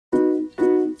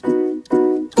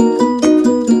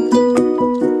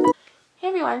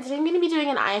everyone, today I'm going to be doing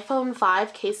an iPhone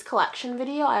 5 case collection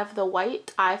video. I have the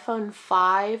white iPhone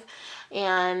 5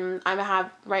 and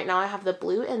right now I have the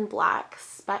blue and black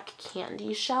speck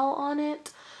candy shell on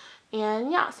it.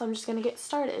 And yeah, so I'm just going to get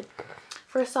started.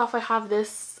 First off, I have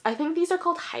this, I think these are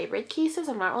called hybrid cases.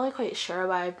 I'm not really quite sure,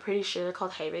 but I'm pretty sure they're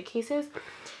called hybrid cases.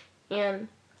 And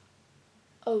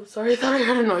oh, sorry, I thought I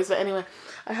heard a noise, but anyway,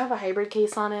 I have a hybrid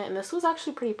case on it, and this was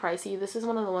actually pretty pricey. This is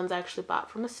one of the ones I actually bought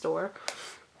from a store.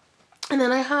 And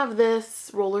then I have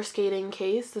this roller skating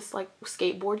case, this like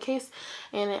skateboard case,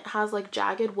 and it has like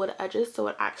jagged wood edges, so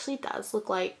it actually does look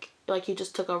like you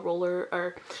just took a roller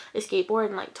or a skateboard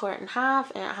and like tore it in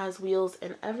half, and it has wheels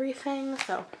and everything.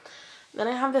 So then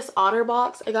I have this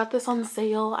OtterBox. I got this on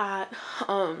sale at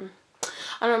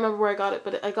I don't remember where I got it,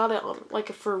 but I got it on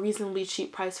like for a reasonably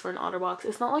cheap price for an OtterBox.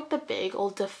 It's not like the big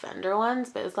old Defender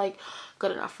ones, but it's like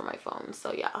good enough for my phone.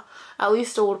 So yeah, at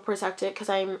least it would protect it because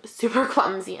I'm super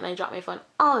clumsy and I drop my phone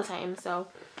all the time. So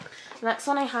the next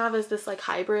one I have is this like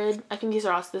hybrid. I think this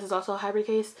is also a hybrid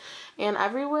case. And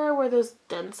everywhere where those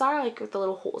dents are, like the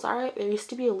little holes are, there used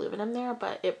to be aluminum there,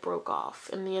 but it broke off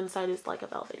and the inside is like a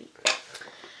velvety.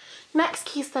 Next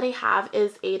case that I have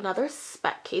is another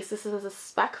speck case. This is a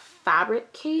speck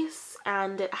fabric case,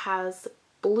 and it has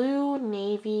blue,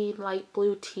 navy, light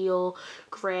blue, teal,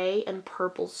 gray, and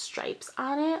purple stripes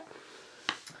on it.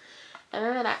 And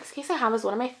then the next case I have is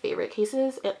one of my favorite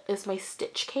cases. It is my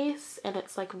Stitch case, and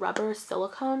it's like rubber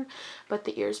silicone, but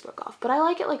the ears broke off. But I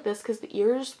like it like this because the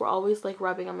ears were always like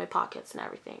rubbing on my pockets and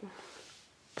everything.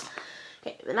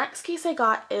 Okay, the next case I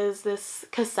got is this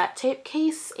cassette tape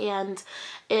case, and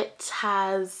it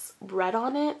has red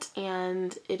on it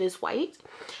and it is white.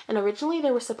 And originally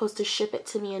they were supposed to ship it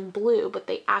to me in blue, but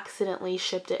they accidentally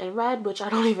shipped it in red, which I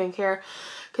don't even care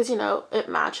because, you know, it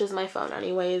matches my phone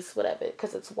anyways, whatever,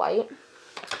 because it's white.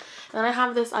 And then I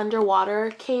have this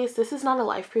underwater case. This is not a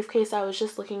life-proof case. I was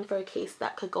just looking for a case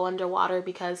that could go underwater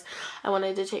because I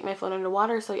wanted to take my phone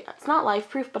underwater. So yeah, it's not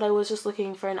life-proof, but I was just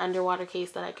looking for an underwater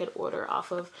case that I could order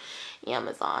off of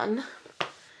Amazon.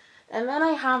 And then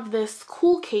I have this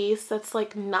cool case that's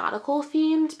like nautical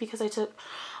themed because I took,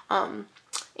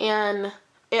 and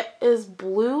it is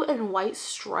blue and white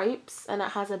stripes, and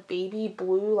it has a baby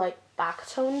blue like back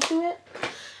tone to it.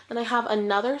 And I have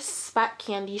another speck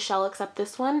candy shell, except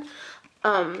this one,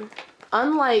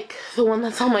 unlike the one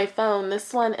that's on my phone,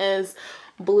 this one is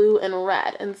blue and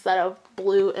red instead of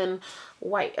blue and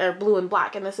white, or blue and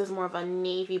black. And this is more of a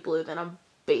navy blue than a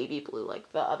baby blue like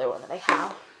the other one that I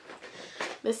have.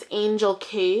 This angel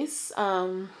case,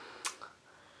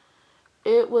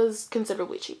 it was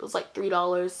considerably cheap. It was like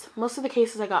 $3. Most of the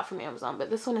cases I got from Amazon, but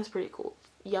this one is pretty cool.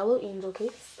 Yellow angel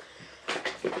case.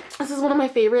 This is one of my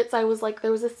favorites. I was like,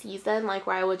 there was a season like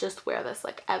where I would just wear this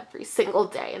like every single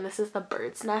day, and this is the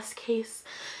bird's nest case.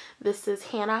 This is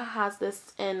Hannah has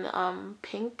this in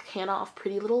pink, Hannah off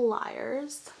Pretty Little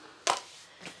Liars.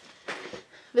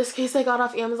 This case I got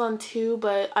off Amazon too,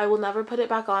 but I will never put it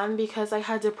back on because I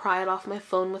had to pry it off my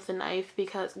phone with a knife,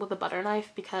 with a butter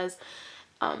knife, because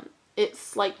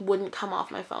it's like wouldn't come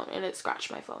off my phone and it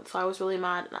scratched my phone. So I was really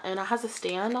mad, and it has a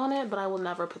stand on it, but I will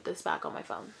never put this back on my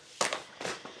phone.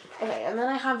 Okay, and then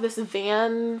I have this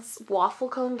Vans waffle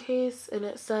cone case, and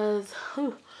it says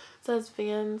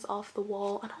Vans off the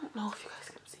wall. I don't know if you guys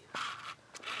can see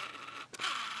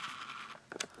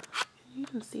that. Can you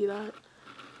even see that?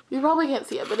 You probably can't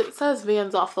see it, but it says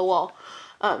Vans off the wall.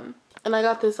 And I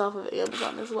got this off of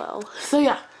Amazon as well. So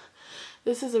yeah,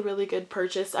 this is a really good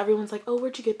purchase. Everyone's like, oh,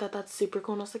 where'd you get that? That's super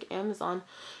cool. And I was like, Amazon.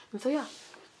 And so yeah.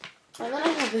 And then I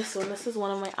have this one. This is one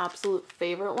of my absolute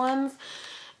favorite ones.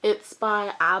 It's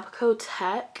by Abco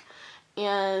Tech,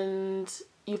 and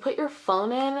you put your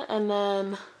phone in and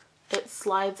then it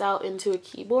slides out into a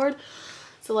keyboard.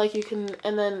 So like you can,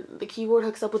 and then the keyboard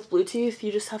hooks up with Bluetooth.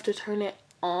 You just have to turn it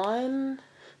on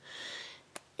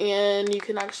and you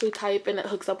can actually type, and it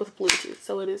hooks up with Bluetooth.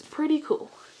 So it is pretty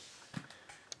cool.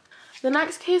 The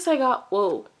next case I got,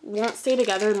 whoa, won't stay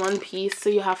together in one piece, so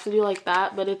you have to do like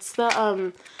that. But it's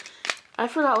the I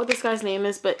forgot what this guy's name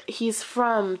is, but he's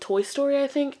from Toy Story, I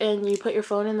think, and you put your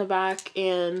phone in the back,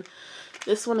 and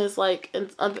this one is like,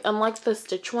 unlike the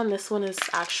Stitch one, this one is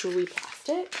actually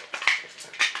plastic.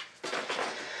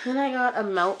 Then I got a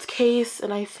melt case,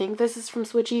 and I think this is from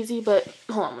Switch Easy, but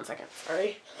hold on one second,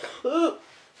 sorry. Ooh,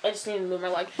 I just need to move my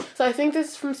leg. So I think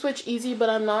this is from Switch Easy,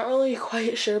 but I'm not really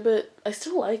quite sure, but I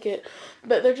still like it.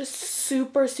 But they're just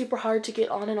super, super hard to get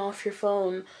on and off your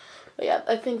phone. But yeah,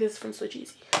 I think this is from Switch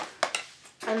Easy.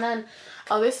 And then,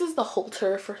 oh, this is the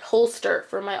holster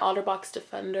for my OtterBox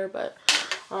Defender, but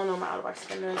I don't know what my OtterBox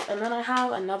Defender is. And then I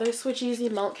have another Switch Easy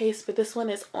melt case, but this one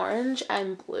is orange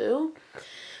and blue.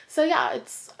 So yeah,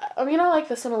 I mean, I like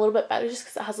this one a little bit better just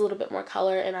because it has a little bit more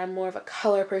color and I'm more of a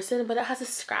color person, but it has a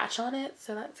scratch on it,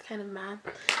 so that's kind of mad.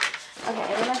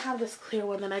 Okay, and then I have this clear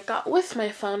one that I got with my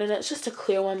phone, and it's just a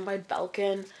clear one by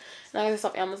Belkin. And I got this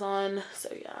off Amazon, so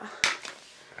yeah.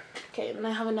 Okay, and then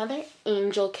I have another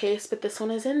Angel case, but this one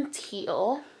is in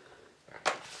teal.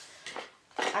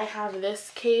 I have this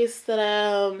case that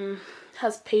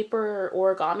has paper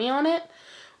origami on it,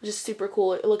 which is super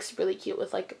cool. It looks really cute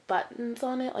with like buttons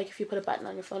on it. Like if you put a button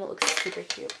on your phone, it looks super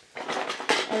cute.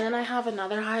 And then I have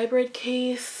another hybrid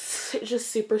case. It's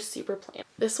just super plain.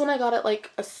 This one I got at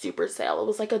like a super sale. It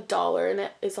was like $1 and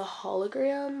it is a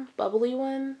hologram bubbly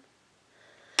one.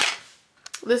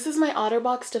 This is my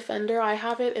OtterBox Defender. I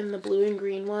have it in the blue and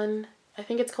green one. I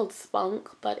think it's called Spunk,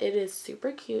 but it is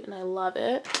super cute and I love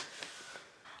it.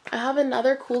 I have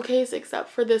another cool case, except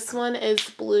for this one is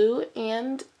blue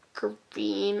and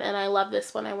green, and I love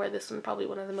this one. I wear this one probably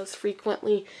one of the most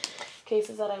frequently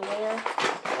cases that I wear.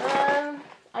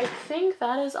 I think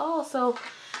that is all. So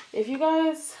if you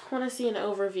guys want to see an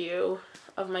overview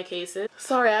of my cases,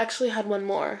 sorry, I actually had one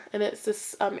more, and it's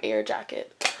this air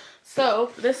jacket.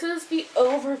 So this is the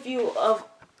overview of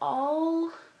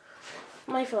all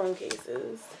my phone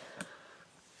cases.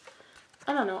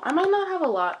 I don't know, I might not have a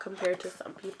lot compared to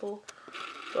some people,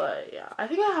 but yeah, I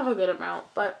think I have a good amount.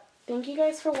 But thank you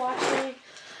guys for watching.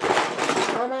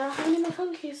 I don't have any of my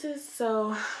phone cases,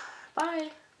 so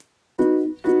bye.